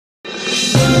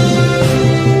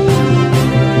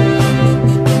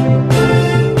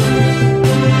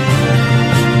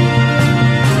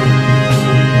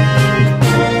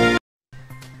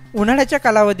उन्हाळ्याच्या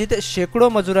कालावधीत शेकडो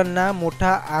मजुरांना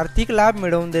मोठा आर्थिक लाभ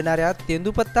मिळवून देणाऱ्या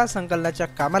तेंदूपत्ता संकलनाच्या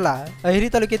कामाला अहेरी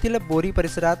तालुक्यातील बोरी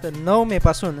परिसरात 9 मे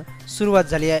पासून सुरुवात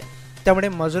झाली आहे। त्यामुळे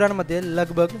मजुरांमध्ये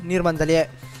लगबग निर्माण झाली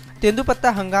आहे।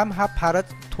 तेंदूपत्ता हंगाम हा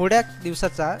फारच थोड्या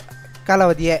दिवसाचा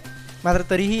कालावधी आहे, मात्र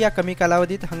तरीही या कमी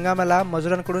कालावधीत हंगामाला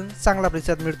मजुरांकडून चांगला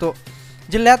प्रतिसाद मिळतो।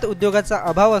 जिल्ह्यात उद्योगाचा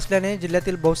अभाव असल्याने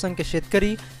जिल्ह्यातील बहुसंख्य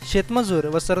शेतकरी, शेतमजूर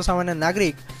व सर्वसामान्य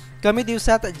नागरिक कमी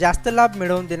दिवसात जास्त लाभ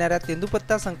मिळवून देणाऱ्या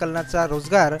तेंदूपत्ता संकलनाचा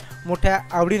रोजगार मोठ्या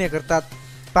आवडीने करतात।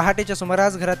 पहाटेच्या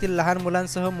सुमारास घरातील लहान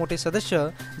मुलांसह मोठे सदस्य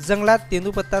जंगलात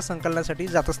तेंदूपत्ता संकलनासाठी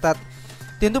जात असतात।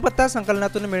 तेंदूपत्ता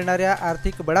संकलनातून मिळणाऱ्या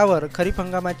आर्थिक बळावर खरीप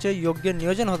हंगामाचे योग्य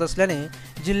नियोजन होत असल्याने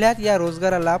जिल्ह्यात या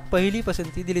रोजगाराला पहिली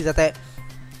पसंती दिली जात आहे।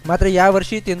 मात्र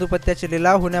यावर्षी तेंदूपत्त्याचे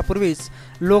लिलाव होण्यापूर्वीच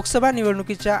लोकसभा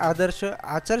निवडणुकीच्या आदर्श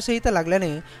आचारसंहिता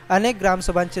लागल्याने अनेक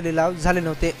ग्रामसभांचे लिलाव झाले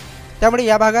नव्हते। त्यामुळे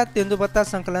या भागात तेंदूपत्ता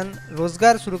संकलन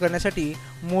रोजगार सुरू करण्यासाठी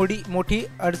मोठी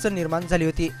अडचण निर्माण झाली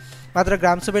होती। मात्र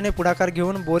ग्रामसभेने पुढाकार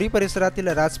घेऊन बोरी परिसरातील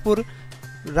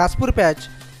राजपूर पॅच,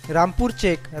 रामपूर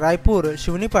चेक, रायपूर,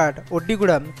 शिवनीपाट,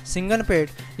 ओड्डीगुडम, सिंगनपेठ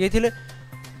येथील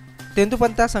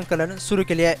तेंदूपत्ता संकलन सुरू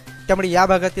केले आहे। त्यामुळे या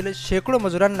भागातील शेकडो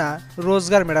मजुरांना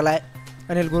रोजगार मिळाला आहे।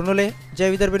 अनिल गुरनुले, जय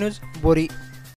विदर्भ न्यूज, बोरी।